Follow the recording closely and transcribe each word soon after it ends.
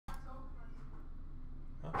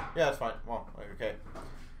Yeah, that's fine. Well, okay.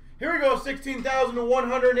 Here we go,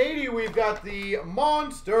 16,180. We've got the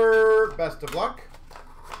Monster. Best of luck.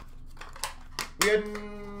 We had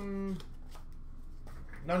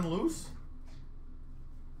none loose.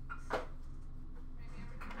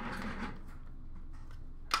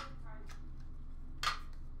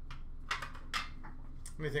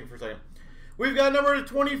 Let me think for a second. We've got number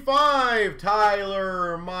 25,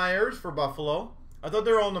 Tyler Myers for Buffalo. I thought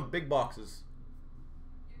they were all in the big boxes.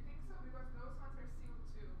 You think so? Because those ones are sealed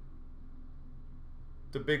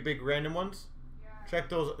too. The big random ones? Yeah.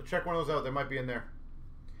 Check one of those out. They might be in there.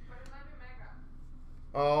 But it might be mega.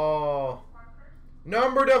 Oh.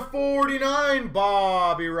 Number to 49,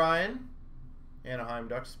 Bobby Ryan. Anaheim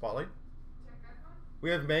Ducks Spotlight. Check that one.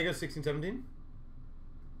 We have Mega 1617.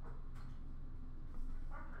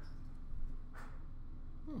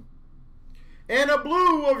 And a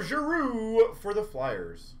blue of Giroux for the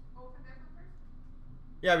Flyers. Open that one first.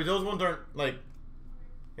 Yeah, but those ones aren't like,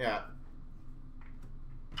 yeah.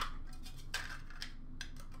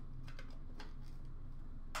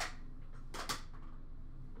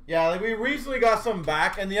 Yeah, like we recently got some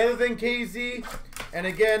back, and the other thing, KZ, and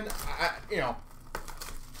again,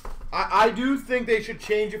 I do think they should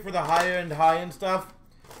change it for the high-end stuff,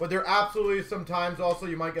 but there absolutely sometimes also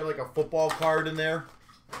you might get like a football card in there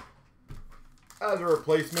as a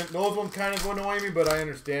replacement. Those ones kind of annoy me, but I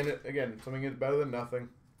understand it. Again, something is better than nothing.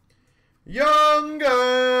 Young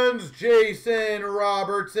Guns, Jason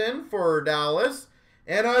Robertson for Dallas,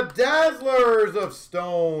 and a Dazzlers of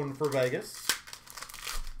Stone for Vegas.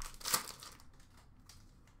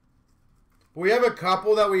 We have a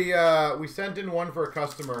couple that we sent in one for a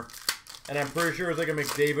customer, and I'm pretty sure it's like a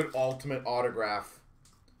McDavid Ultimate autograph,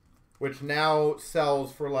 which now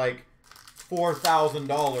sells for like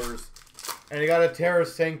 $4,000, and you got a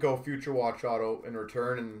Tarasenko Future Watch auto in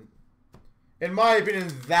return. And in my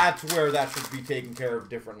opinion, that's where that should be taken care of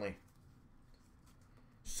differently.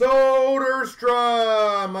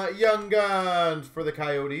 Soderstrom, Young Guns for the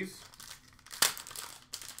Coyotes.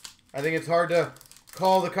 I think it's hard to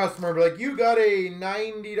call the customer and be like, you got a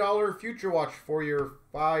 $90 Future Watch for your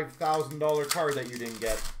 $5,000 card that you didn't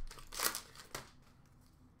get.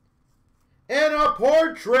 And a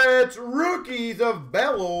Portraits Rookies of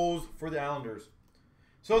Bellows for the Islanders.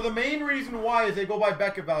 So the main reason why is they go by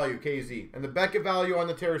Beckett value, KZ. And the Beckett value on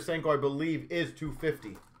the Tarasenko, I believe, is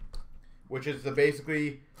 250. Which is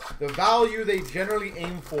basically the value they generally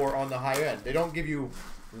aim for on the high end. They don't give you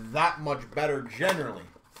that much better generally.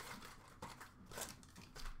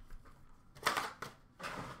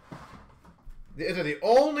 The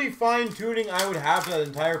only fine-tuning I would have to that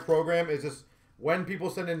entire program is just when people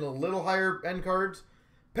send in the little higher end cards.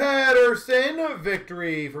 Patterson,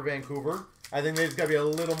 Victory for Vancouver. I think they just got to be a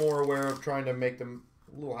little more aware of trying to make them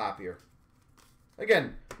a little happier.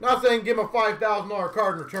 Again, not saying give them a $5,000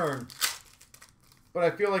 card in return, but I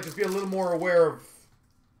feel like just be a little more aware of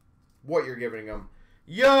what you're giving them.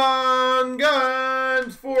 Young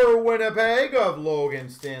Guns for Winnipeg of Logan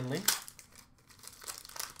Stanley.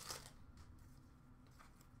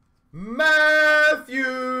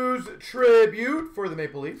 Matthews Tribute for the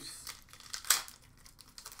Maple Leafs.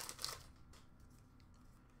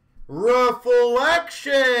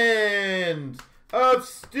 Reflections of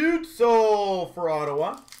Stützle for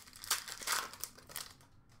Ottawa.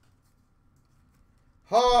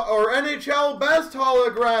 NHL Best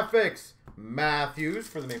Holographics. Matthews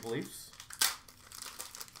for the Maple Leafs.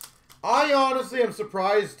 I honestly am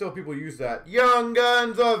surprised still people use that. Young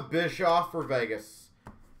Guns of Bischoff for Vegas.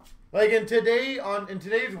 Like in today's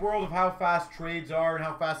world of how fast trades are and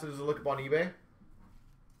how fast it is to look up on eBay.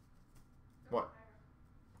 What?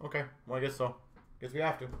 Okay, well I guess so. Guess we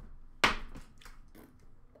have to.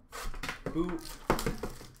 Boo.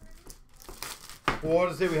 Well, what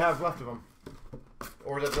does it say we have left of them?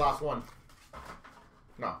 Or is that the last one?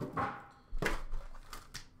 No.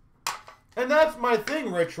 And that's my thing,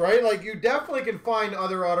 Rich, right? Like, you definitely can find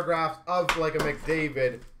other autographs of, like, a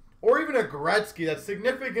McDavid or even a Gretzky that's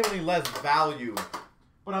significantly less value.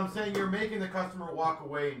 But I'm saying you're making the customer walk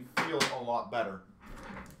away and feel a lot better.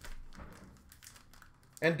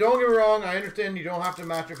 And don't get me wrong, I understand you don't have to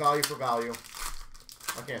match a value for value.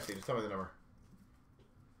 I can't see, just tell me the number.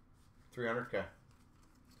 300, okay.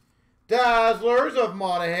 Dazzlers of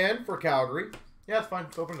Monahan for Calgary. Yeah, that's fine,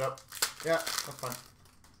 let's open it up. Yeah, that's fine.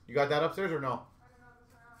 You got that upstairs or no?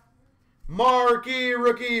 Marquee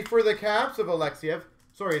Rookie for the Caps of Alexiev.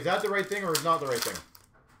 Sorry, is that the right thing or is not the right thing?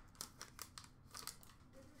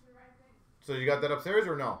 This is the right thing. So you got that upstairs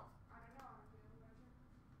or no? I don't know.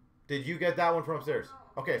 Did you get that one from upstairs?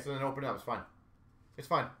 No. Okay, so then open it up. It's fine. It's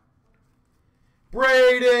fine.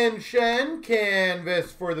 Braden Shen,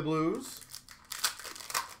 canvas for the Blues.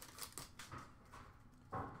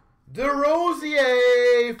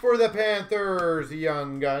 DeRozier for the Panthers,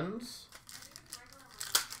 Young Guns.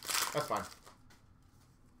 That's fine.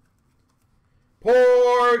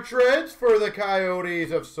 Portraits for the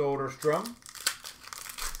Coyotes of Soderstrom.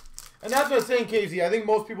 And that's what I'm saying, Casey. I think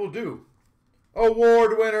most people do.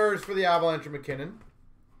 Award winners for the Avalanche of McKinnon.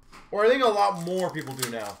 Or I think a lot more people do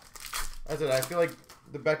now. That's it. I feel like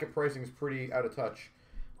the Beckett pricing is pretty out of touch.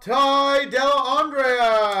 Ty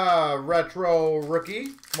Dellandrea, retro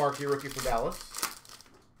rookie. Marquee rookie for Dallas.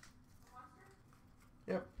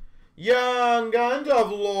 Yep. Young Guns of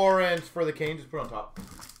Lawrence for the Canes. Just put it on top.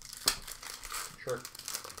 Sure.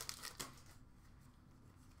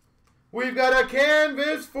 We've got a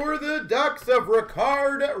canvas for the Ducks of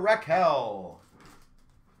Ricard Raquel.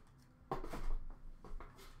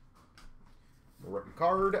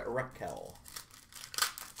 Ricard Raquel.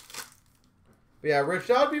 But yeah, Rich,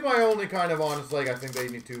 that would be my only kind of honest leg I think they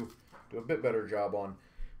need to do a bit better job on.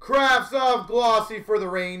 Kravtsov glossy for the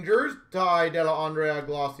Rangers. Ty Dellandrea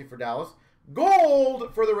glossy for Dallas.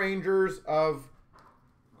 Gold for the Rangers of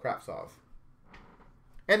Kravtsov.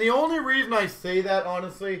 And the only reason I say that,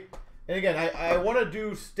 honestly, and again, I want to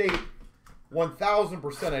do state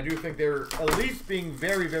 1,000%. I do think they're at least being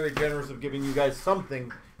very, very generous of giving you guys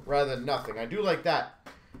something rather than nothing. I do like that.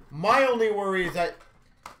 My only worry is that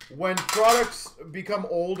when products become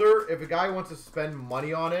older, if a guy wants to spend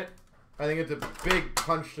money on it, I think it's a big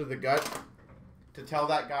punch to the gut to tell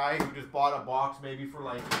that guy who just bought a box maybe for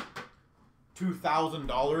like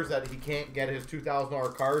 $2,000 that he can't get his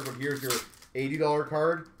 $2,000 card, but here's your $80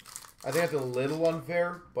 card. I think that's a little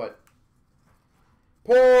unfair, but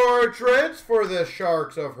portraits for the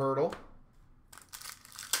Sharks of Hurdle.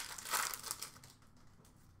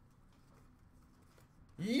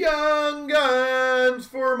 Young Guns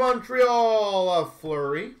for Montreal of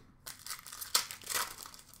Fleury.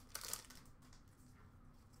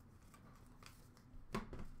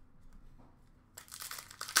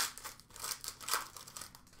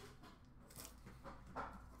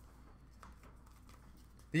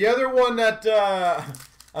 The other one that,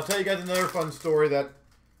 I'll tell you guys another fun story that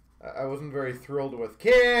I wasn't very thrilled with.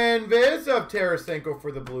 Canvas of Tarasenko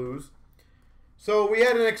for the Blues. So we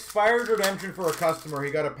had an expired redemption for a customer. He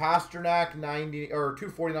got a Pasternak 90 or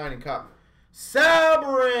 249 in cup.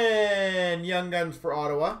 Sabrin Young Guns for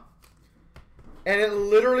Ottawa. And it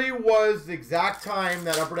literally was the exact time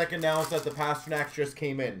that Upper Deck announced that the Pasternaks just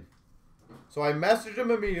came in. So I messaged him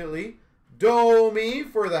immediately. Domi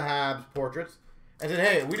for the Habs portraits. And said,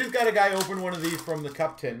 hey, we just got a guy open one of these from the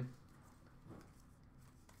cup tin.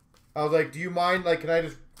 I was like, do you mind? Like, can I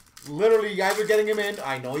just... Literally, you guys are getting him in.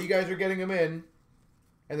 I know you guys are getting him in.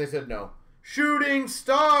 And they said no. Shooting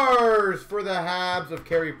Stars for the Habs of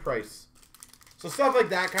Carey Price. So stuff like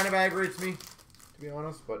that kind of aggravates me, to be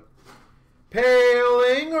honest. But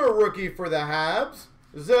Paling, a rookie for the Habs.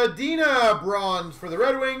 Zadina, bronze for the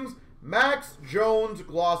Red Wings. Max Jones,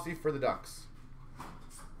 glossy for the Ducks.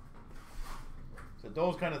 So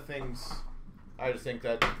those kind of things, I just think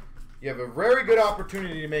that you have a very good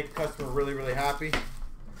opportunity to make a customer really, really happy.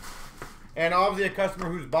 And obviously a customer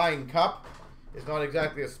who's buying cup is not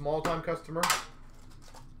exactly a small-time customer.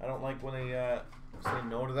 I don't like when they say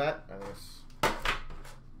no to that. I think it's...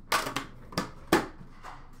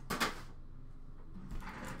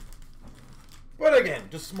 But again,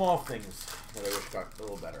 just small things that I wish got a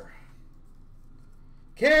little better.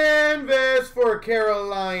 Canvas for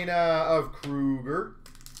Carolina of Kruger.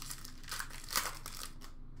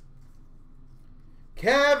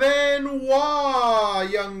 Kevin Waugh,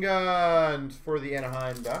 Young Guns for the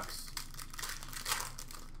Anaheim Ducks.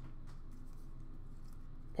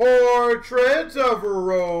 Portraits of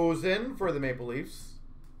Rosen for the Maple Leafs.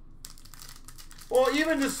 Well,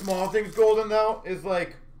 even just small things golden, though, is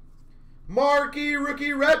like Marquee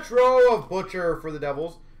Rookie Retro of Butcher for the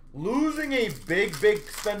Devils. Losing a big, big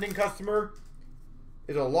spending customer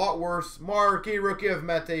is a lot worse. Marquee Rookie of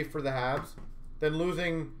Mete for the Habs than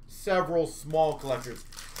losing several small collectors.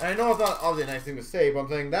 And I know it's not obviously a nice thing to say, but I'm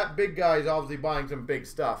saying that big guy is obviously buying some big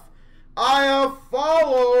stuff. I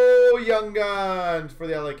follow Young Guns for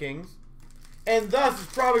the LA Kings. And thus is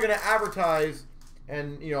probably going to advertise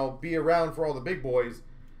and, you know, be around for all the big boys.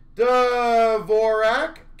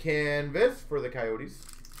 Dvorak canvas for the Coyotes.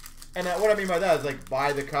 And what I mean by that is like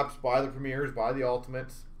buy the cups, buy the premieres, buy the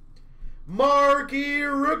ultimates. Marquee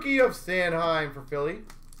Rookie of Sanheim for Philly.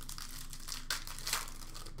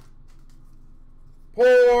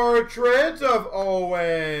 Portrait of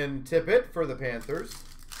Owen Tippett for the Panthers.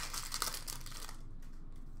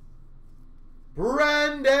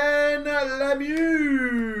 Brandon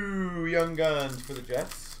Lemieux, Young Guns for the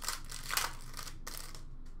Jets.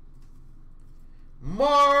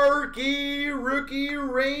 Marquee Rookie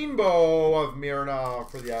Rainbow of Mironov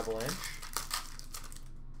for the Avalanche.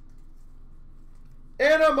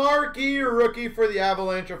 And a marquee rookie for the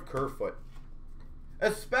Avalanche of Kerfoot.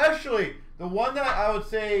 Especially the one that I would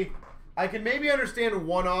say I can maybe understand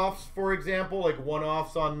one-offs, for example. Like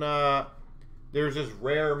one-offs on, there's this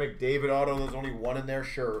rare McDavid auto. There's only one in there.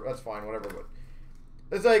 Sure, that's fine, whatever. But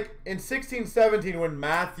it's like in 16-17 when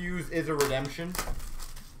Matthews is a redemption.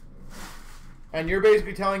 And you're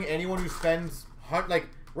basically telling anyone who spends, like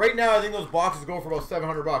right now I think those boxes go for about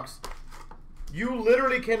 $700. You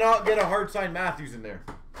literally cannot get a hard signed Matthews in there.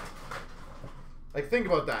 Like, think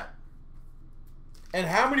about that. And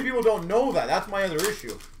how many people don't know that? That's my other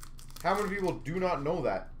issue. How many people do not know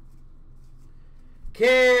that?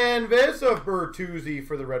 Canvas of Bertuzzi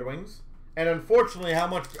for the Red Wings. And unfortunately, how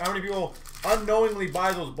many people unknowingly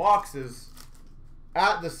buy those boxes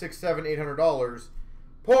at the $600, $700, $800?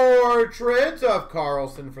 Portraits of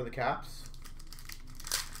Carlson for the Caps.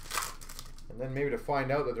 And then maybe to find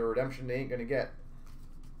out that the redemption they ain't going to get.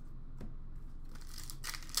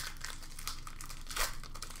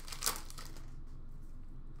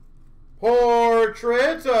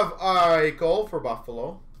 Portraits of Eichel for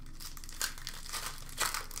Buffalo.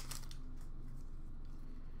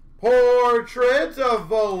 Portraits of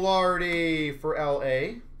Velarde for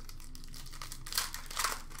LA.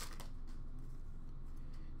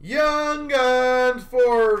 Young Guns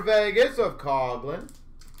for Vegas of Coughlin.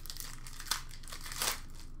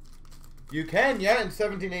 You can, yeah, in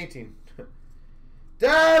 17-18.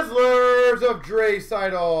 Dazzlers of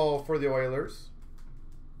Draisaitl for the Oilers.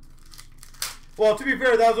 Well, to be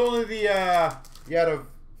fair, that was only the out of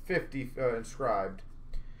 50 inscribed.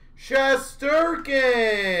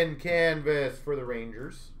 Shesterkin canvas for the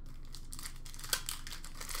Rangers.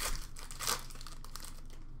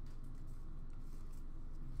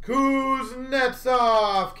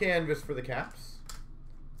 Kuznetsov canvas for the Caps.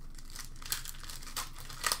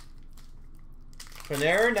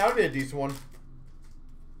 Panarin, that would be a decent one.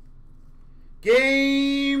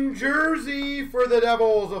 Game jersey for the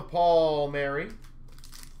Devils of Paul Mary.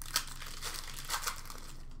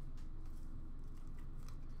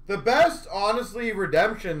 The best, honestly,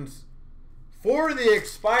 redemptions for the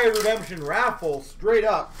expired redemption raffle, straight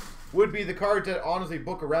up, would be the cards that honestly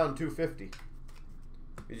book around $250.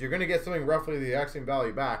 Because you're going to get something roughly the exact same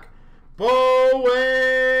value back. Bowen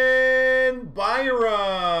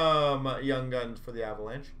Byram, Young Guns for the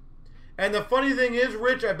Avalanche. And the funny thing is,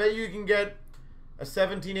 Rich, I bet you can get a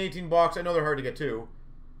 17-18 box. I know they're hard to get too,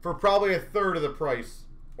 for probably a third of the price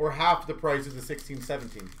or half the price of the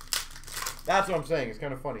 16-17. That's what I'm saying. It's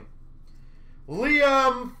kind of funny.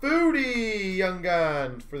 Liam Foodie, Young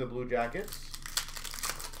Guns for the Blue Jackets.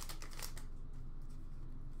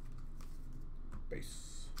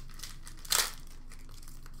 Base.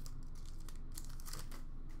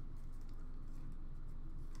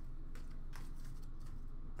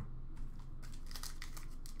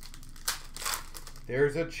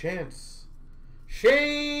 There's a chance.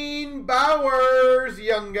 Shane Bowers,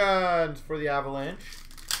 Young Guns for the Avalanche.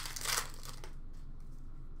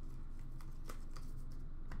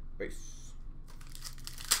 Base.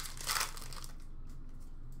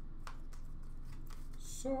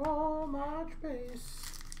 So much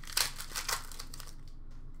base.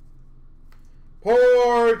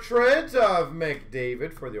 Portrait of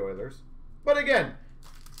McDavid for the Oilers. But again,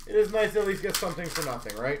 it is nice to at least get something for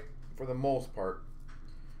nothing, right? For the most part.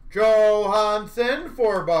 Johansson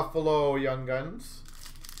for Buffalo, Young Guns.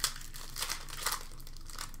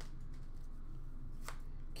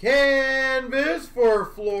 Canvas for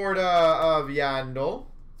Florida of Yandel.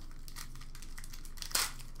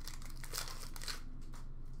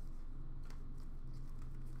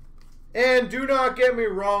 And do not get me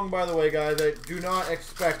wrong, by the way, guys. I do not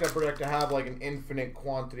expect Upper Deck to have like an infinite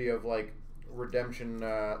quantity of like redemption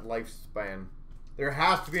lifespan. There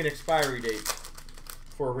has to be an expiry date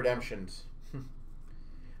for redemptions.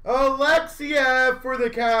 Alexia for the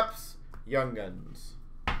Caps, Young Guns.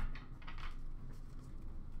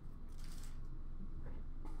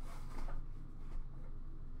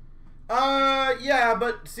 Yeah,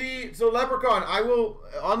 but see, so Leprechaun, I will,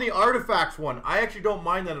 on the Artifacts one, I actually don't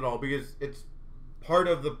mind that at all because it's part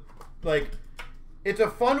of the, like, it's a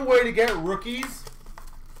fun way to get rookies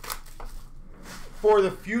for the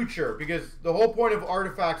future, because the whole point of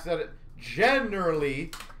Artifacts is that it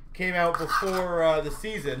generally came out before the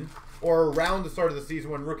season or around the start of the season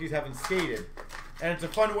when rookies haven't skated. And it's a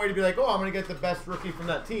fun way to be like, oh, I'm going to get the best rookie from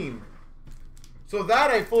that team. So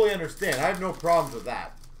that I fully understand. I have no problems with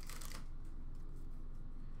that.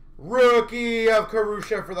 Rookie of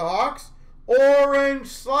Karusha for the Hawks. Orange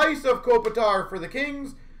slice of Kopitar for the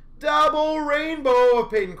Kings. Double rainbow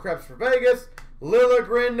of Peyton Krebs for Vegas.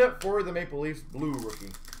 Lilligren for the Maple Leafs, blue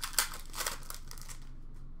rookie.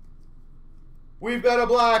 We've got a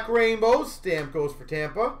black rainbow. Stamkos for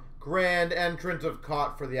Tampa. Grand entrance of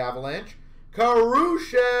Cott for the Avalanche.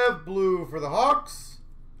 Karushev, blue for the Hawks.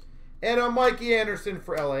 And a Mikey Anderson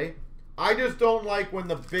for LA. I just don't like when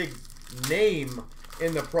the big name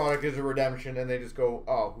in the product is a redemption and they just go,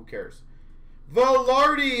 oh, who cares?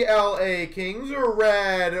 Velarde, LA Kings, a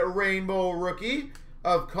red rainbow rookie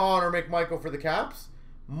of Connor McMichael for the Caps.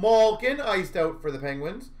 Malkin, iced out for the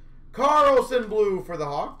Penguins. Carlson, blue for the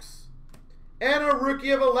Hawks. And a rookie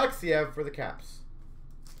of Alexiev for the Caps.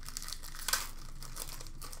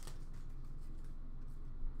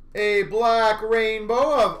 A black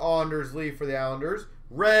rainbow of Anders Lee for the Islanders.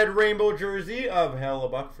 Red rainbow jersey of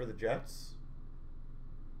Hellebuck for the Jets.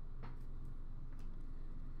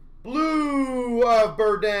 Blue of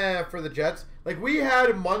Burdin for the Jets. Like we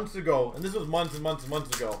had months ago, and this was months and months and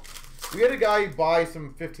months ago, we had a guy buy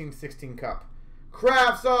some 15-16 cup.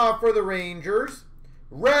 Kravtsov for the Rangers.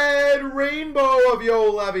 Red rainbow of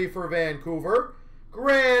Yo Levy for Vancouver.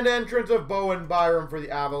 Grand entrance of Bowen Byram for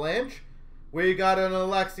the Avalanche. We got an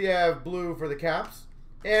Alexiev blue for the Caps.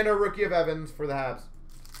 And a rookie of Evans for the Habs.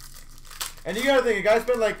 And you gotta think, a guy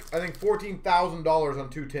spent like, I think $14,000 on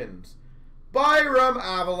 2 tins. Byram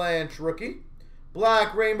Avalanche rookie.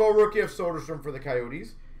 Black rainbow rookie of Soderstrom for the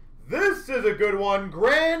Coyotes. This is a good one.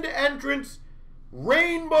 Grand entrance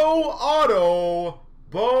rainbow auto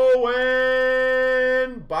Bowen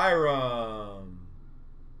Byram.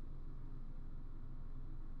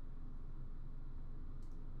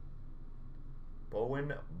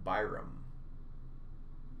 Bowen Byram.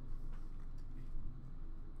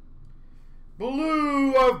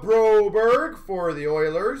 Blue of Broberg for the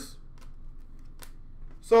Oilers.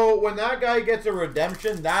 So when that guy gets a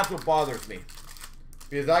redemption, that's what bothers me.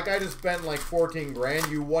 Because that guy just spent like 14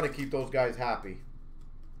 grand. You want to keep those guys happy.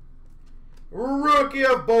 Rookie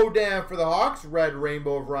of Baudin for the Hawks. Red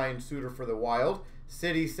rainbow of Ryan Suter for the Wild.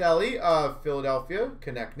 City Selly of Philadelphia.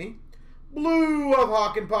 Konechny. Blue of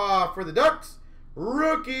Hakanpää for the Ducks.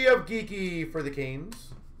 Rookie of Geeky for the Canes.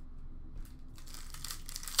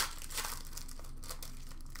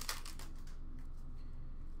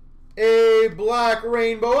 A black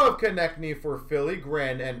rainbow of Konechny for Philly.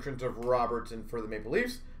 Grand entrance of Robertson for the Maple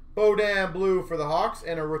Leafs. Baudin blue for the Hawks.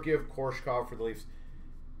 And a rookie of Korshkov for the Leafs.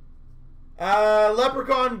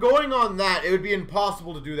 Leprechaun, going on that, it would be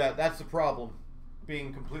impossible to do that. That's the problem.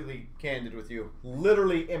 Being completely candid with you.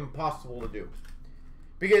 Literally impossible to do.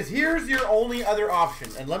 Because here's your only other option.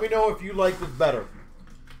 And let me know if you like this better.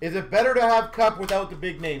 Is it better to have Cup without the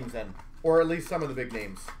big names then? Or at least some of the big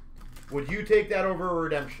names. Would you take that over a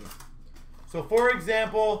redemption? So for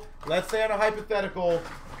example, let's say on a hypothetical,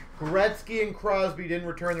 Gretzky and Crosby didn't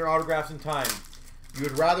return their autographs in time. You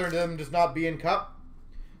would rather them just not be in Cup?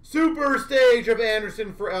 Super Stage of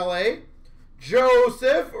Anderson for LA.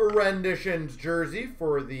 Joseph renditions jersey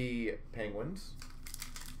for the Penguins.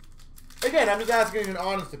 Again, I'm just asking an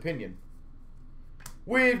honest opinion.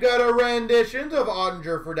 We've got a renditions of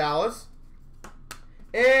Ottinger for Dallas.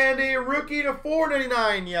 And a rookie to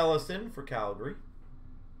 $4.99 Yellison for Calgary.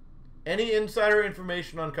 Any insider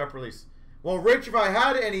information on Cup release? Well, Rich, if I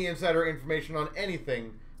had any insider information on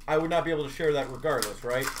anything, I would not be able to share that regardless,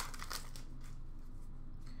 right?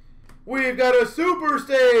 We've got a Super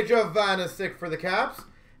Stage of Vanisic for the Caps.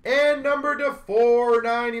 And number to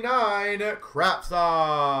 $4.99,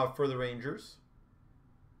 Kravtsov for the Rangers.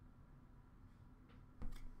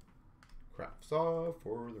 Kravtsov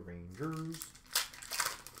for the Rangers.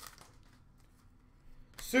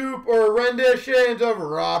 Super renditions of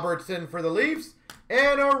Robertson for the Leafs.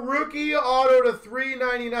 And a rookie auto to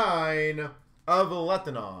 $3.99 of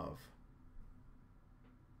Letanov.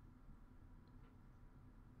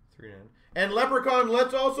 And Leprechaun,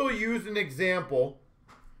 let's also use an example.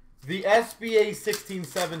 The SBA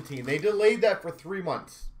 16-17. They delayed that for 3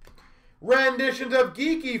 months. Renditions of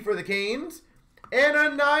Geeky for the Canes. And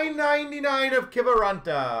a $9.99 of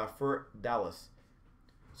Kiviranta for Dallas.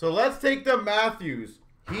 So let's take the Matthews.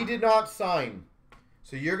 He did not sign.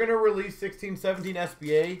 So you're going to release 16-17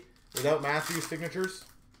 SBA without Matthews signatures.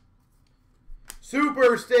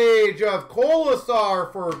 Super Stage of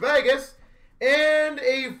Kolasar for Vegas. And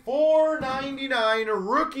a $4.99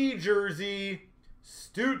 rookie jersey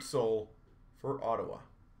Stützle for Ottawa.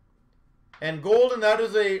 And Golden, that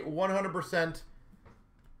is a 100%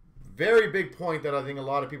 very big point that I think a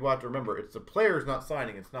lot of people have to remember. It's the players not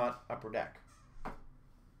signing. It's not Upper Deck.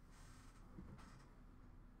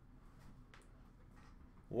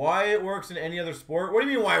 Why it works in any other sport? What do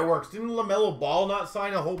you mean why it works? Didn't LaMelo Ball not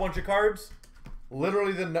sign a whole bunch of cards?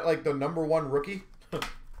 Literally the #1 rookie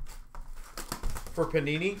for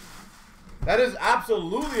Panini. That is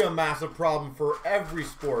absolutely a massive problem for every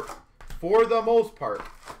sport, for the most part.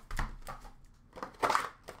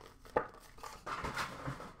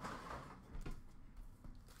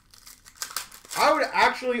 I would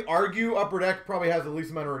actually argue Upper Deck probably has the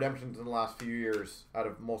least amount of redemptions in the last few years out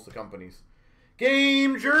of most of the companies.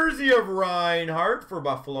 Game jersey of Reinhardt for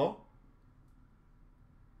Buffalo.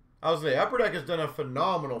 I was saying, Upper Deck has done a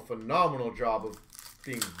phenomenal job of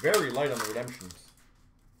being very light on the redemptions.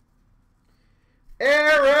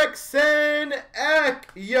 Erickson Ek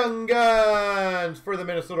Young Guns for the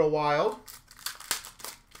Minnesota Wild.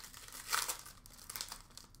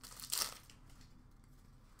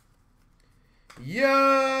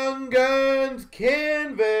 Young Guns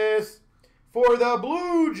canvas for the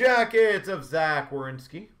Blue Jackets of Zach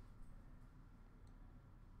Werenski.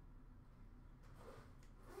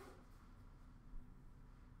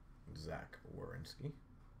 Zach Werenski.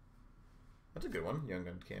 That's a good one, Young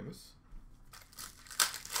Guns canvas.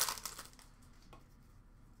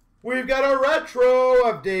 We've got a retro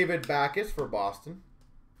of David Backes for Boston.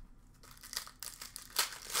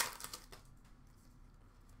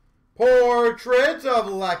 Portraits of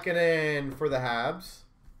Lehkonen for the Habs.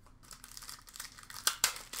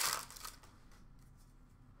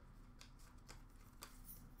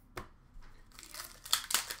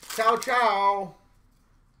 Ciao, ciao.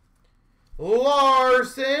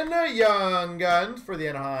 Larson Young Guns for the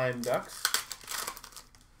Anaheim Ducks.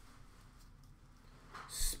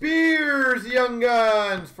 Spears Young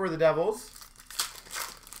Guns for the Devils.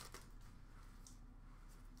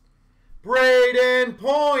 Braden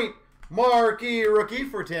Point Marquee rookie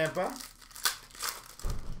for Tampa.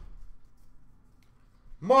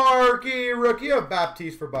 Marquee rookie of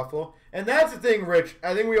Baptiste for Buffalo. And that's the thing, Rich.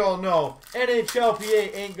 I think we all know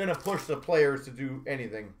NHLPA ain't going to push the players to do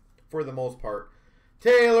anything for the most part.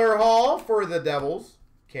 Taylor Hall for the Devils.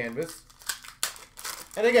 Canvas.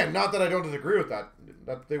 And again, not that I don't disagree with that.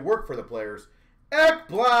 That they work for the players.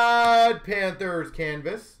 Ekblad Panthers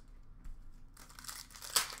canvas.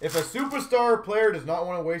 If a superstar player does not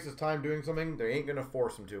want to waste his time doing something, they ain't going to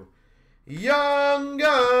force him to. Young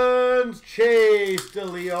Guns Chase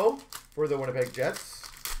DeLeo for the Winnipeg Jets.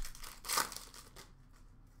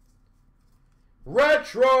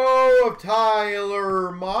 Retro of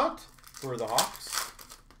Tyler Mott for the Hawks.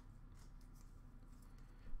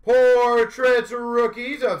 Portraits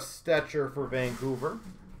rookies of Stetcher for Vancouver.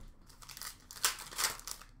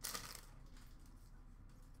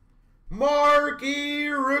 Marquee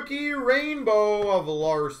rookie rainbow of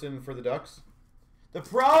Larson for the Ducks. The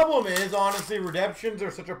problem is, honestly, redemptions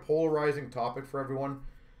are such a polarizing topic for everyone.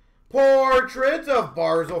 Portraits of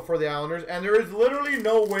Barzal for the Islanders, and there is literally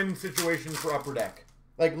no win situation for Upper Deck.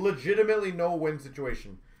 Like, legitimately no win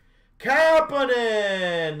situation.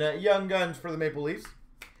 Kapanen Young Guns for the Maple Leafs.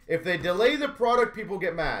 If they delay the product, people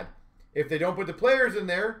get mad. If they don't put the players in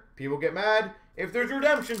there, people get mad. If there's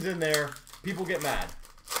redemptions in there, people get mad.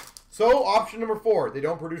 So, option number 4, they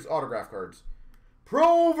don't produce autograph cards.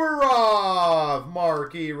 Provorov,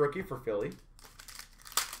 marquee rookie for Philly.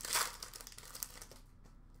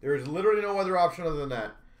 There is literally no other option other than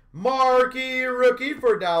that. Marquee rookie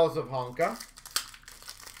for Dallas of Honka.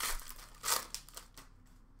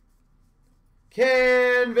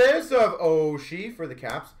 Canvas of Oshie for the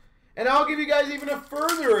Caps. And I'll give you guys even a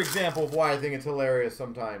further example of why I think it's hilarious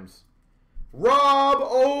sometimes. Rob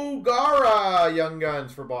O'Gara, Young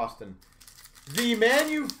Guns for Boston. The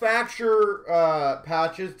manufacturer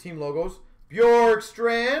patches, team logos.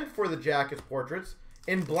 Bjorkstrand for the Jackets portraits.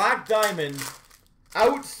 In Black Diamond,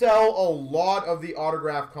 outsell a lot of the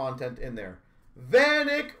autograph content in there.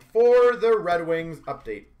 Vanek for the Red Wings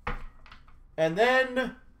update. And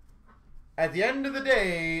then, at the end of the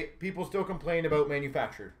day, people still complain about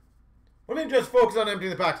manufactured. Let me just focus on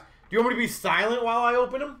emptying the packs. Do you want me to be silent while I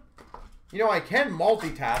open them? You know, I can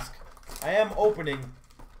multitask. I am opening.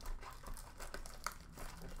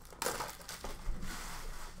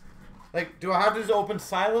 Like, do I have to just open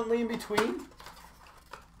silently in between?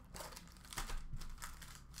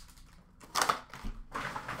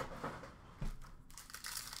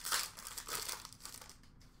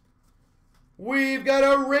 We've got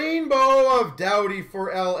a rainbow of Doughty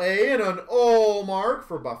for LA and an Allmark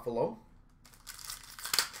for Buffalo.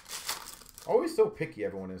 Always so picky,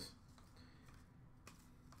 everyone is.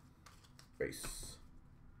 Base.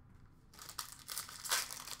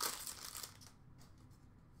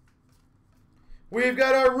 We've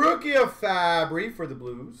got a rookie of Fabry for the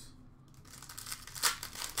Blues.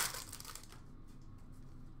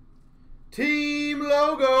 Team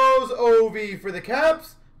logos, Ovi for the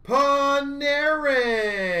Caps. Panarin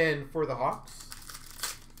for the Hawks.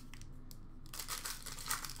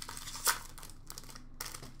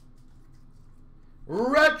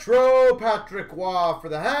 Retro Patrick Waugh for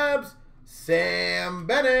the Habs. Sam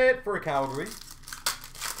Bennett for Calgary.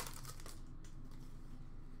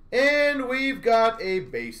 And we've got a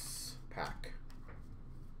base pack.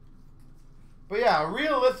 But yeah,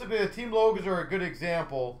 realistically, the team logos are a good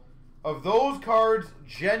example of those cards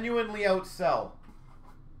genuinely outsell.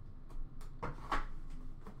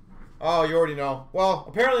 Oh, you already know. Well,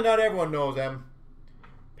 apparently not everyone knows, Em.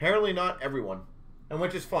 Apparently not everyone. And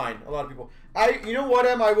which is fine. A lot of people. You know what,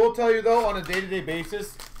 Em? I will tell you, though, on a day-to-day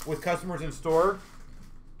basis with customers in store,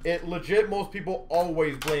 it legit, most people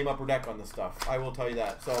always blame Upper Deck on this stuff. I will tell you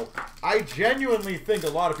that. So, I genuinely think a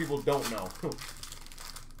lot of people don't know.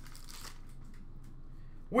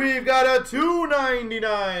 We've got a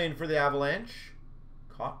 $2.99 for the Avalanche.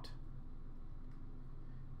 Caught.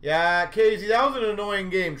 Yeah, Casey, that was an annoying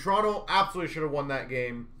game. Toronto absolutely should have won that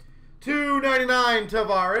game. $2.99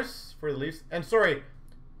 Tavares for the Leafs. And sorry,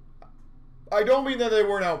 I don't mean that they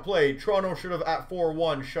weren't outplayed. Toronto should have, at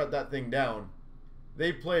 4-1, shut that thing down.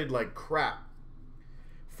 They played like crap.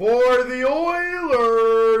 For the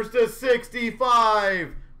Oilers, to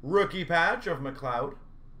 65, rookie patch of McLeod.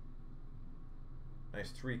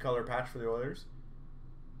 Nice 3-color patch for the Oilers.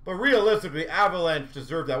 But realistically, Avalanche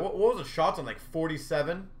deserved that. What was the shots on, like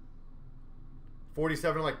 47?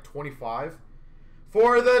 47 like 25.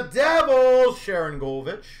 For the Devils, Sharon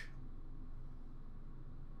Golovich.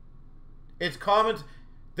 It's common.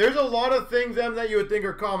 There's a lot of things, Em, that you would think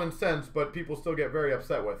are common sense, but people still get very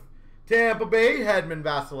upset with. Tampa Bay, Hedman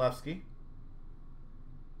Vasilevsky.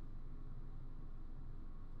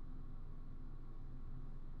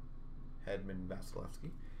 Hedman Vasilevsky.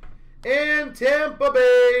 And Tampa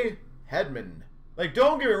Bay, Hedman. Like,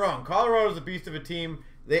 don't get me wrong. Colorado's a beast of a team.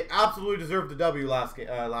 They absolutely deserved the W last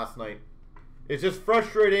night. It's just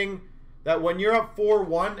frustrating that when you're up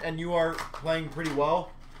 4-1 and you are playing pretty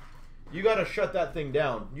well, you got to shut that thing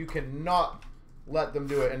down. You cannot let them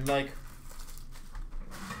do it. And, like,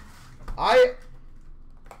 I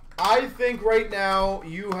think right now,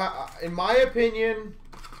 in my opinion,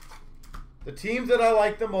 the teams that I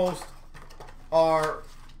like the most are,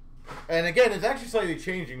 and again, it's actually slightly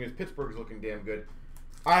changing because Pittsburgh's looking damn good.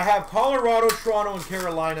 I have Colorado, Toronto, and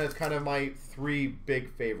Carolina as kind of my 3 big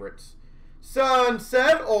favorites.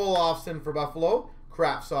 Sunset Olofsson for Buffalo,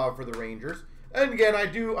 Kravtsov for the Rangers. And again,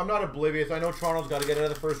 I'm not oblivious. I know Toronto's got to get out of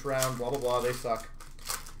the first round, blah, blah, blah. They suck.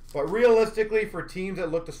 But realistically, for teams that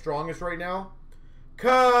look the strongest right now,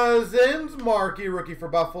 Cousins, Markey, rookie for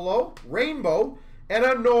Buffalo, Rainbow, and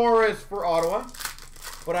a Norris for Ottawa.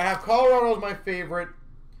 But I have Colorado as my favorite.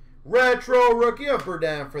 Retro rookie of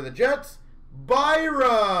Burdin for the Jets.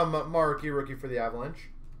 Byram, Markey, rookie for the Avalanche.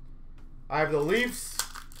 I have the Leafs.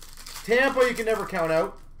 Tampa, you can never count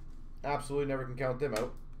out. Absolutely never can count them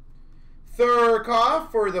out.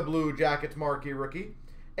 Thurkoff for the Blue Jackets, Markey, rookie.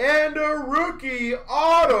 And a rookie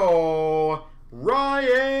auto,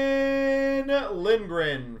 Ryan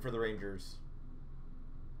Lindgren for the Rangers.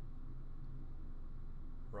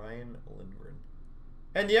 Ryan Lindgren.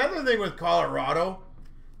 And the other thing with Colorado,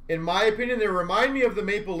 in my opinion, they remind me of the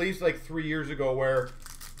Maple Leafs like 3 years ago, where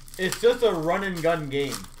it's just a run-and-gun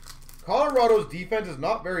game. Colorado's defense is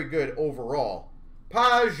not very good overall.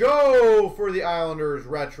 Pajot for the Islanders,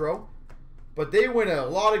 retro. But they win a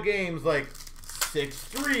lot of games like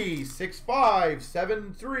 6-3, 6-5,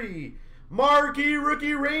 7-3. Marquee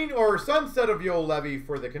rookie rain or Sunset of Yo Levy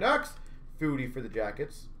for the Canucks. Foodie for the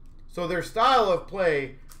Jackets. So their style of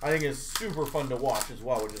play, I think, is super fun to watch as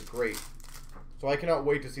well, which is great. So I cannot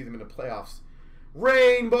wait to see them in the playoffs.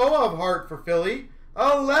 Rainbow of Hart for Philly.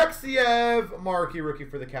 Alexiev, Marquee rookie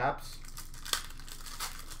for the Caps.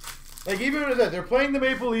 Like, even as that, they're playing the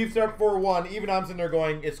Maple Leafs, they're up 4-1. Even I'm sitting there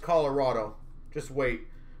going, it's Colorado. Just wait.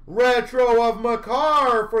 Retro of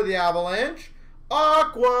Makar for the Avalanche.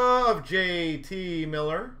 Aqua of JT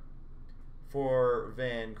Miller for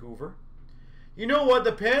Vancouver. You know what?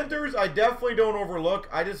 The Panthers, I definitely don't overlook.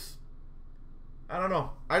 I don't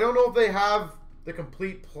know. I don't know if they have the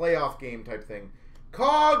complete playoff game type thing.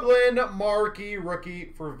 Coughlin, Markey,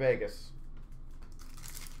 rookie for Vegas.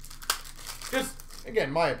 Just,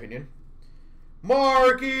 again, my opinion.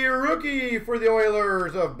 Markey, rookie for the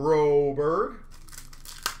Oilers of Broberg.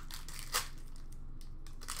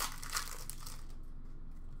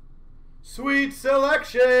 Sweet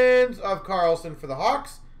selections of Carlson for the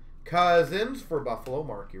Hawks. Cousins for Buffalo,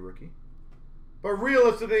 Markey, rookie. But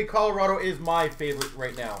realistically, Colorado is my favorite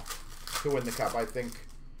right now to win the Cup. I think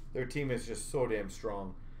their team is just so damn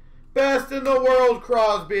strong. Best in the world,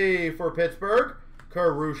 Crosby for Pittsburgh.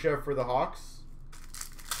 Karusha for the Hawks.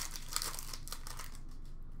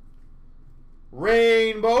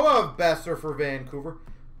 Rainbow of Besser for Vancouver.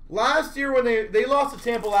 Last year when they lost to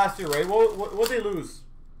Tampa last year, right? What they lose?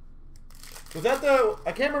 Was that the...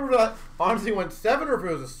 I can't remember if that honestly went 7 or if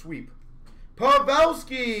it was a sweep.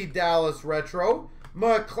 Pavelski, Dallas Retro.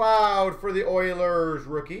 McLeod for the Oilers,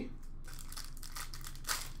 rookie.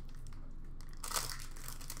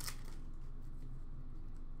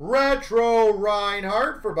 Retro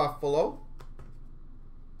Reinhardt for Buffalo.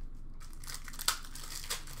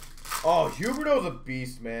 Oh, Huberdeau's a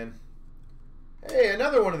beast, man. Hey,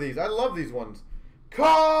 another one of these. I love these ones.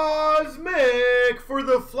 Cosmic for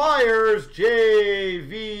the Flyers,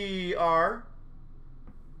 JVR.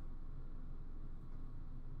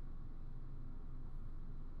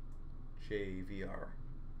 JVR.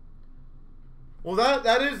 Well,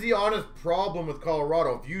 that is the honest problem with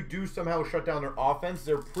Colorado. If you do somehow shut down their offense,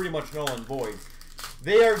 they're pretty much null and void.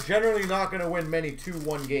 They are generally not going to win many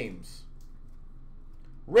 2-1 games.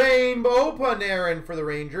 Rainbow Panarin for the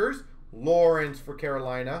Rangers. Lawrence for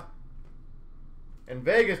Carolina. And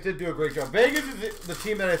Vegas did do a great job. Vegas is the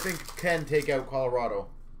team that I think can take out Colorado.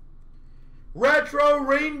 Retro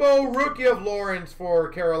Rainbow Rookie of Lawrence for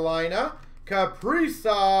Carolina.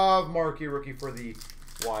 Kaprizov Marquee Rookie for the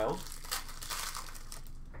Wild.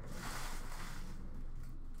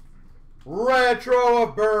 Retro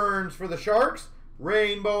of Burns for the Sharks.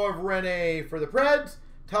 Rainbow of Rene for the Preds.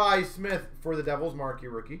 Ty Smith for the Devils, Marquee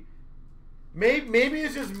Rookie. Maybe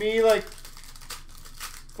it's just me, like...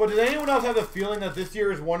 But does anyone else have the feeling that this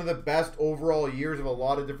year is one of the best overall years of a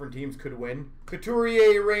lot of different teams could win?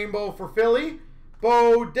 Couturier Rainbow for Philly.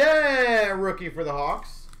 Baudin Rookie for the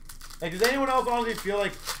Hawks. Like, does anyone else honestly feel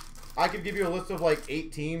like I could give you a list of like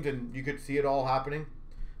 8 teams and you could see it all happening?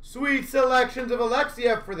 Sweet selections of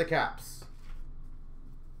Alexiev for the Caps.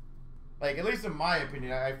 Like, at least in my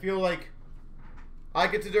opinion, I feel like I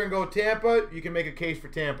could sit there and go Tampa. You can make a case for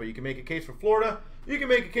Tampa. You can make a case for Florida. You can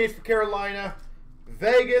make a case for Carolina.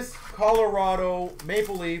 Vegas, Colorado,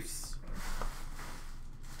 Maple Leafs.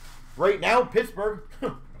 Right now, Pittsburgh.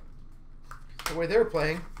 The way they're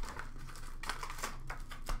playing.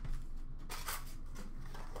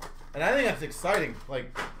 And I think that's exciting.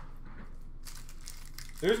 Like,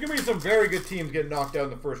 there's going to be some very good teams getting knocked out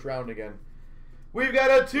in the first round again. We've got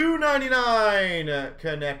a $2.99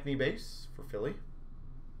 Konechny base for Philly.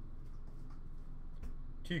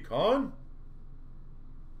 T-Con.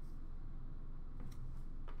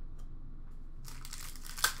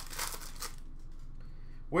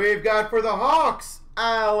 We've got for the Hawks,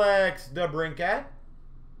 Alex DeBrincat.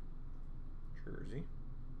 Jersey.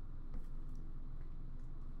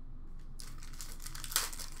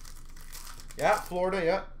 Yeah, Florida,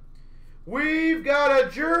 yeah. We've got a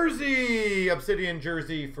jersey, Obsidian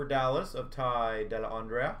jersey for Dallas of Ty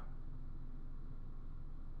Dellandrea.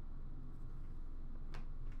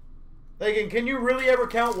 Like, can you really ever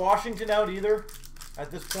count Washington out either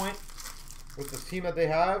at this point with the team that they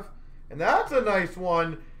have? And that's a nice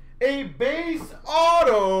one. A base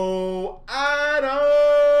auto,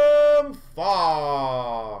 Adam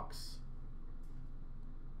Fox.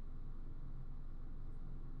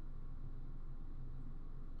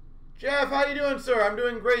 Jeff, how you doing, sir? I'm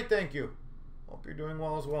doing great, thank you. Hope you're doing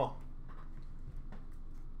well as well.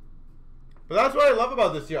 But that's what I love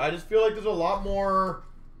about this year. I just feel like there's a lot more,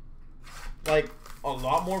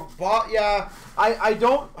 yeah, I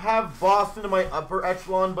don't have Boston in my upper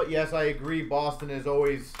echelon, but yes, I agree. Boston is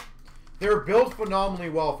always, they're built phenomenally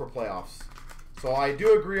well for playoffs. So I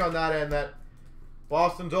do agree on that end that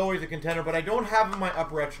Boston's always a contender, but I don't have them in my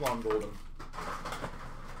upper echelon Golden.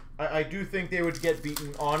 I do think they would get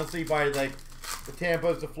beaten, honestly, by like the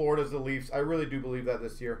Tampas, the Floridas, the Leafs. I really do believe that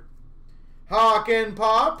this year. Hawk and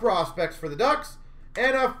Paw, prospects for the Ducks,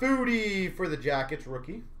 and a Foodie for the Jackets,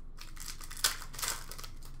 rookie.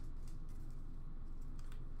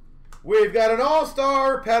 We've got an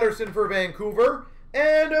All-Star, Pettersson for Vancouver,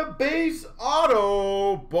 and a base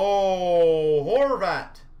auto, Bo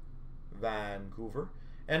Horvat, Vancouver.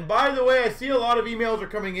 And by the way, I see a lot of emails are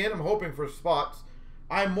coming in. I'm hoping for spots.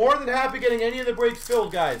 I'm more than happy getting any of the breaks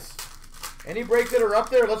filled, guys. Any breaks that are up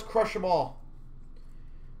there, let's crush them all.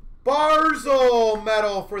 Barzal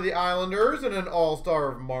medal for the Islanders and an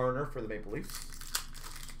All-Star of Marner for the Maple Leafs.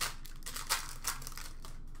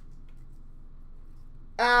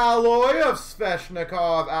 Alloy of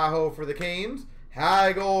Sveshnikov Aho for the Canes.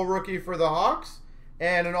 Hagel rookie for the Hawks.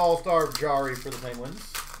 And an All-Star of Jari for the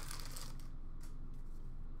Penguins.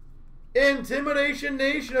 Intimidation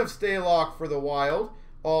Nation of Stalock for the Wild.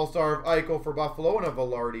 All-Star of Eichel for Buffalo and a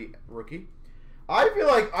Velarde rookie. I feel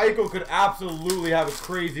like Eichel could absolutely have a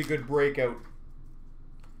crazy good breakout.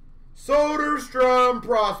 Soderstrom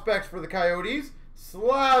prospects for the Coyotes.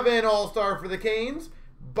 Slavin All-Star for the Canes.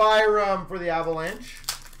 Byram for the Avalanche.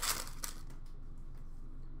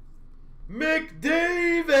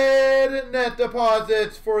 McDavid net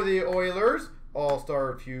deposits for the Oilers.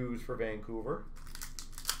 All-Star Hughes for Vancouver.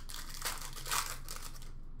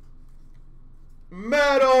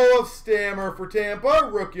 Medal of Stammer for Tampa.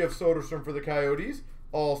 Rookie of Soderstrom for the Coyotes.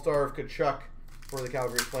 All-Star of Tkachuk for the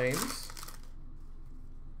Calgary Flames.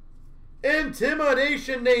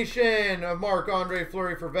 Intimidation Nation of Marc-Andre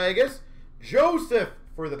Fleury for Vegas. Joseph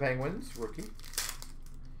for the Penguins. Rookie.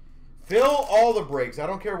 Fill all the breaks. I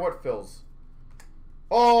don't care what fills.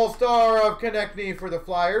 All-Star of Konechny for the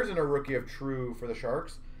Flyers and a Rookie of True for the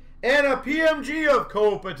Sharks. And a PMG of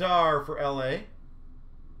Kopitar for LA.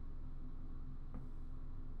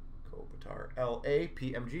 Kopitar, LA,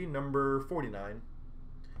 PMG, number 49.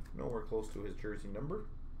 Nowhere close to his jersey number.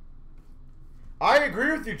 I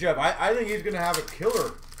agree with you, Jeff. I think he's going to have a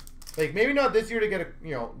killer. Like, maybe not this year to get,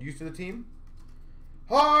 used to the team.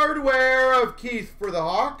 Hardware of Keith for the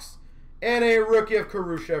Hawks. And a Rookie of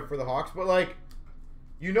Khrushchev for the Hawks. But, like,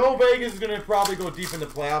 Vegas is going to probably go deep in the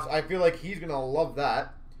playoffs. I feel like he's going to love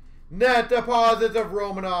that. Net deposits of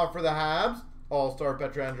Romanov for the Habs. All-Star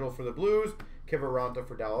Pietrangelo for the Blues. Kiviranta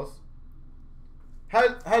for Dallas.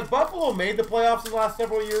 Has Buffalo made the playoffs in the last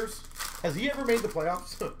several years? Has he ever made the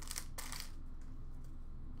playoffs?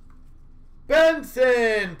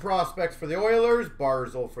 Benson prospects for the Oilers.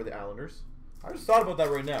 Barzal for the Islanders. I just thought about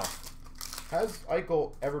that right now. Has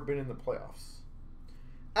Eichel ever been in the playoffs?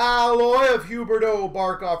 Alloy of Huberto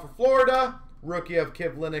Barkov for Florida. Rookie of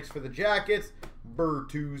Kiv Linux for the Jackets.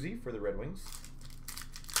 Bertuzzi for the Red Wings.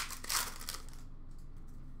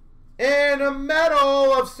 And a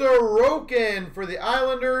medal of Sorokin for the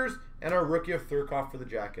Islanders. And a Rookie of Thurkoff for the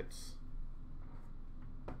Jackets.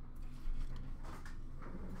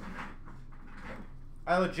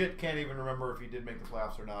 I legit can't even remember if he did make the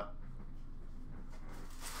playoffs or not.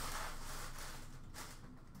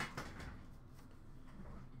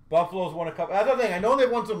 Buffalo's won a couple. That's the thing. I know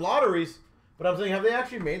they've won some lotteries, but I'm saying, have they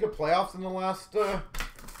actually made the playoffs in the last,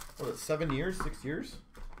 7 years, 6 years?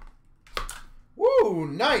 Woo,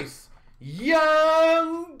 nice.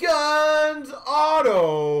 Young Guns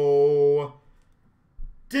Auto.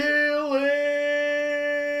 Dylan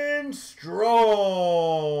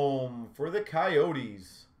Strome for the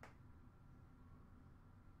Coyotes.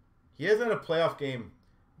 He hasn't had a playoff game.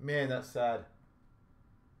 Man, that's sad.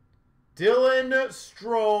 Dylan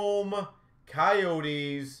Strome,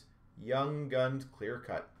 Coyotes, Young Guns clear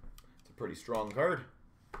cut. It's a pretty strong card.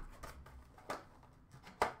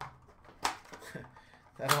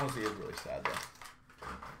 That honestly is really sad, though.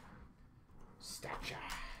 Stacha.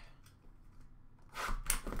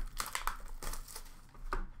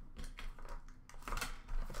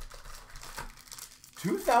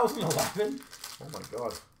 $2011? Oh my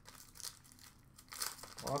god.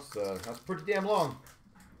 Well, that's pretty damn long.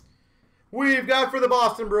 We've got for the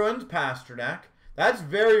Boston Bruins, Pasternak. That's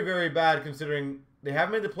very, very bad considering they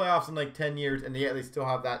haven't made the playoffs in like 10 years and yet they still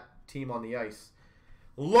have that team on the ice.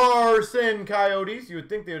 Larson Coyotes. You would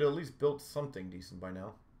think they would at least built something decent by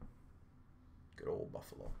now. Good old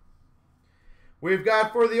Buffalo. We've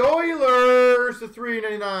got for the Oilers, the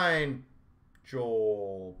 $3.99,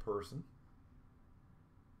 Joel Person.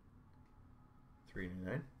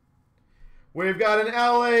 $3.99. We've got an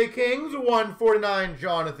LA Kings, $1.49,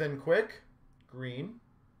 Jonathan Quick. Green.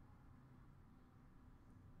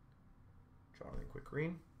 Jonathan Quick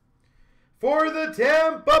Green. For the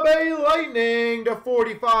Tampa Bay Lightning, to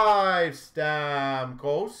 45,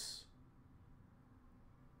 Stamkos.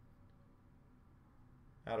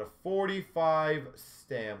 Out of 45,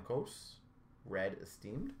 Stamkos. Red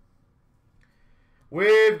esteemed.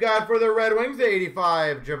 We've got for the Red Wings,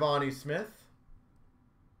 85, Giovanni Smith.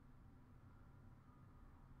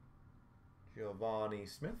 Giovanni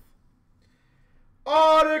Smith.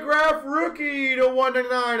 Autograph rookie to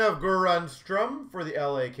 199 of Grundstrom for the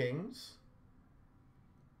LA Kings.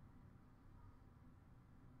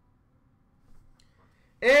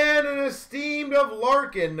 And an esteemed of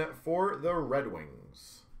Larkin for the Red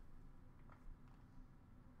Wings.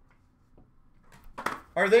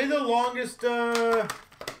 Are they the longest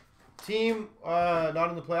team not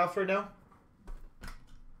in the playoffs right now?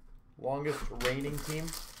 Longest reigning team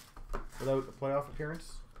without a playoff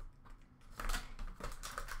appearance?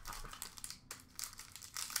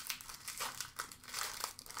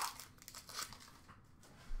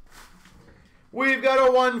 We've got a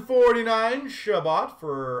 149 Shabbat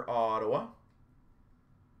for Ottawa.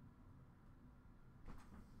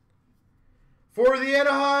 For the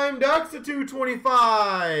Anaheim Ducks, a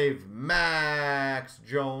 225, Max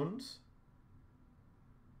Jones.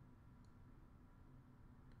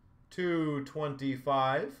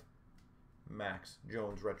 225, Max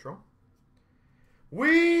Jones Retro.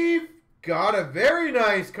 We've got a very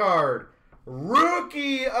nice card.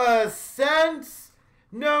 Rookie Ascents,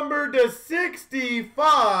 number to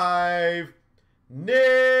 65,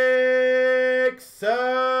 Nick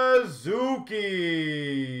Suzuki.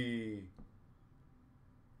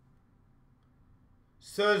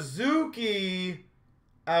 Suzuki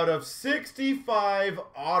out of 65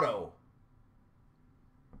 auto.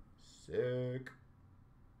 Sick.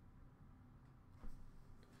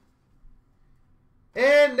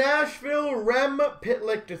 And Nashville Rem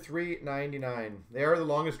Pitlick to 399. They are the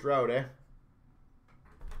longest drought, eh?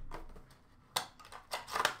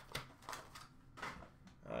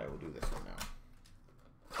 I will do this one now.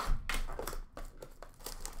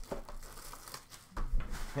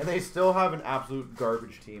 And they still have an absolute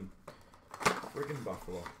garbage team. Freaking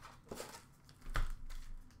Buffalo.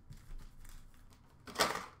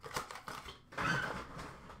 I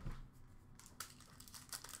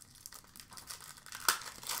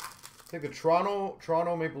think the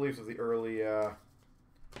Toronto Maple Leafs of the early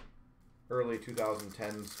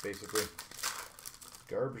 2010s, basically.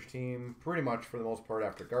 Garbage team, pretty much for the most part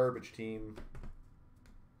after garbage team.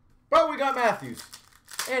 But we got Matthews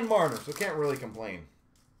and Marner, so can't really complain.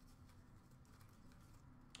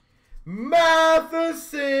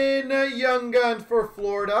 Matheson, Young Guns for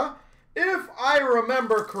Florida. If I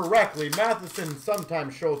remember correctly, Matheson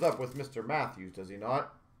sometimes shows up with Mr. Matthews, does he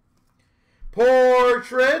not?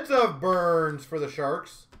 Portraits of Burns for the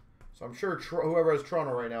Sharks. So I'm sure whoever has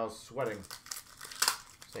Toronto right now is sweating.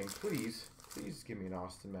 Saying, please give me an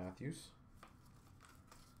Austin Matthews.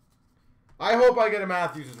 I hope I get a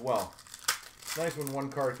Matthews as well. It's nice when one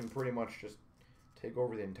card can pretty much just take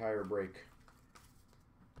over the entire break.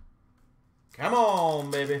 Come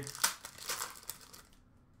on, baby.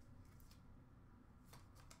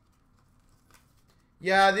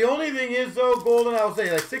 Yeah, the only thing is, though, Golden, I'll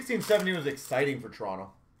say, like, 16-17 was exciting for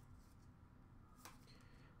Toronto.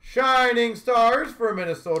 Shining Stars for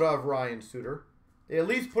Minnesota of Ryan Suter. They at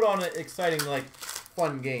least put on exciting, like,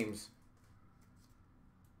 fun games.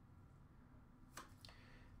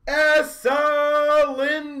 Essa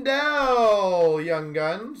Lindell, Young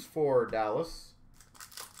Guns for Dallas.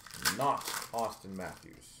 Not Austin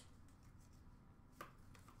Matthews.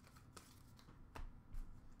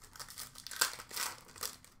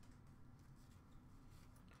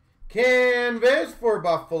 Canvas for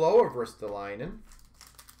Buffalo of Ristolainen.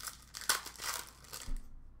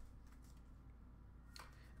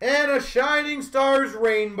 And a Shining Stars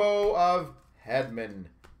Rainbow of Hedman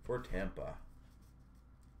for Tampa.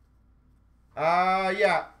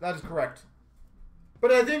 Yeah, that is correct.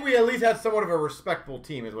 But I think we at least had somewhat of a respectable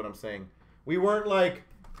team, is what I'm saying. We weren't like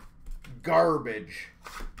garbage.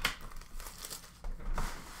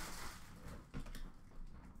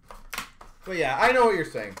 But yeah, I know what you're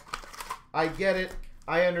saying. I get it.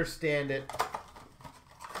 I understand it.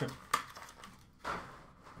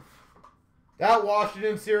 That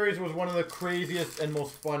Washington series was one of the craziest and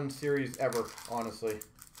most fun series ever, honestly.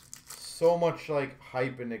 So much like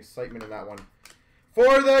hype and excitement in that one.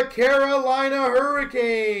 For the Carolina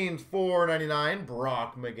Hurricanes, $4.99,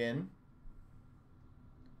 Brock McGinn.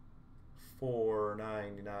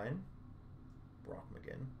 $4.99, Brock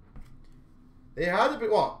McGinn. They have the,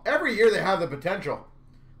 well, every year they have the potential.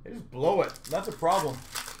 They just blow it. That's a problem.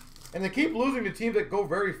 And they keep losing to teams that go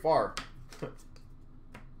very far.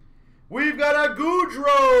 We've got a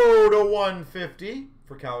Goudreau to 150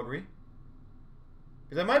 for Calgary.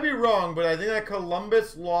 Because I might be wrong, but I think that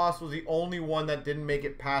Columbus loss was the only one that didn't make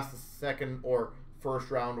it past the second or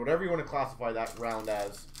first round, whatever you want to classify that round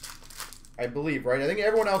as. I believe, right? I think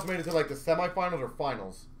everyone else made it to like the semifinals or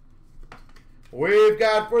finals. We've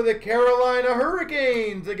got for the Carolina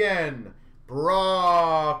Hurricanes again,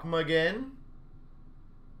 Brock McGinn.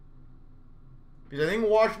 Because I think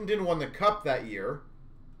Washington won the Cup that year.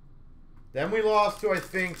 Then we lost to, I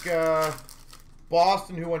think,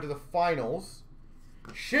 Boston, who went to the finals.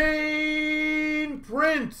 Shane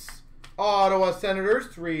Prince, Ottawa Senators,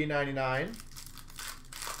 $3.99.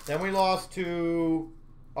 Then we lost to,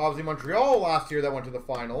 obviously, Montreal last year that went to the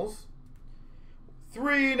finals.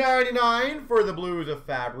 $3.99 for the Blues of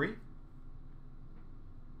Fabry.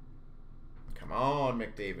 Come on,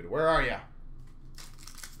 McDavid. Where are you?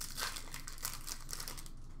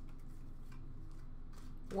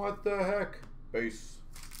 What the heck? Base.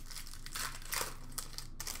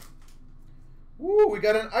 Woo, we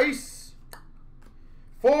got an ice.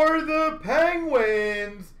 For the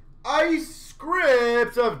Penguins, Ice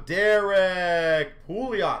Scripts of Derek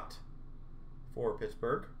Pouliot for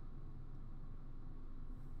Pittsburgh.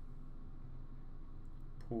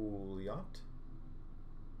 Pouliot.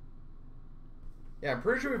 Yeah, I'm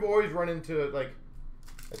pretty sure we've always run into like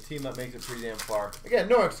a team that makes it pretty damn far. Again,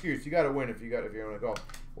 no excuse. You got to win if you want to go.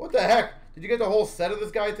 What the heck? Did you get the whole set of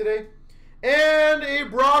this guy today? And a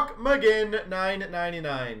Brock McGinn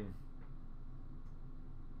 $9.99.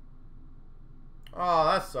 Oh,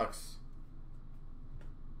 that sucks.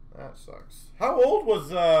 That sucks. How old was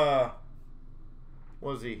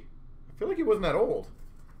he? I feel like he wasn't that old.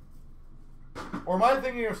 Or am I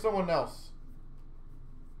thinking of someone else?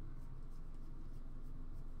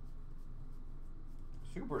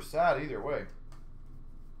 Super sad either way.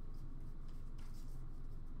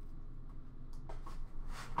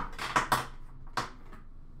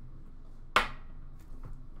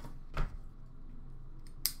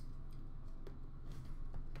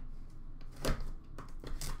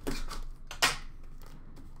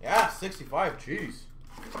 Yeah, 65, jeez.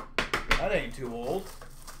 That ain't too old.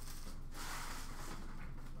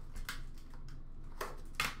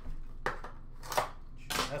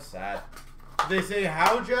 That's sad. Did they say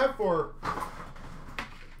how, Jeff, or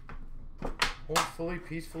hopefully,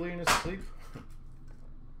 peacefully in his sleep? So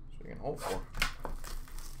we can hope for.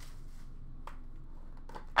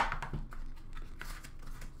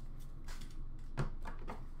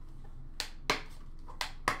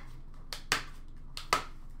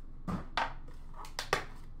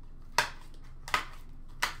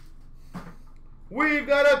 We've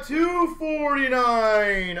got a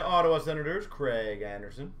 249 Ottawa Senators, Craig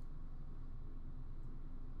Anderson.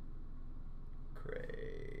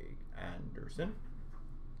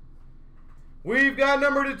 We've got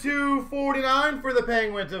number to 249 for the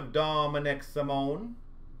Penguins of Dominic Simone.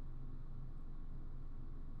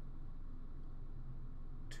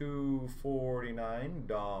 249,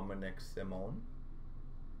 Dominic Simone.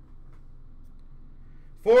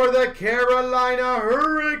 For the Carolina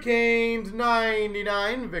Hurricanes,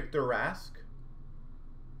 99, Victor Rask.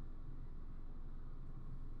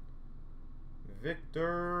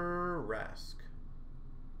 Victor Rask.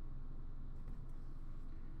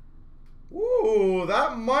 Ooh,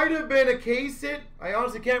 that might have been a case hit. I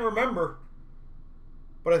honestly can't remember.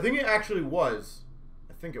 But I think it actually was.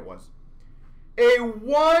 I think it was. A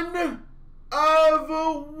 1 of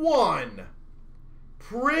 1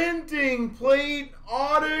 printing plate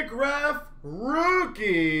autograph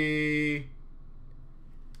rookie.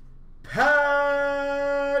 Patrick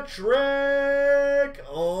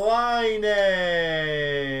Laine.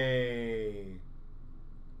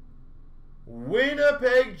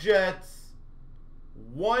 Winnipeg Jets.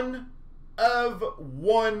 1 of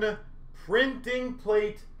 1 printing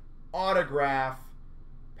plate autograph,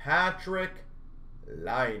 Patrick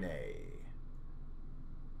Laine.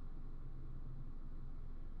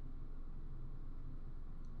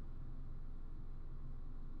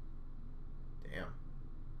 Damn.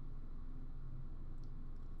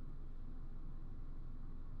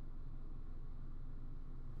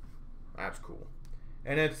 That's cool.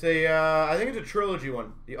 And it's a, I think it's a trilogy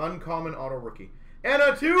one, the Uncommon Auto Rookie. And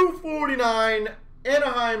a 249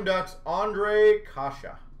 Anaheim Ducks, Andre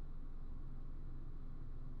Kasha.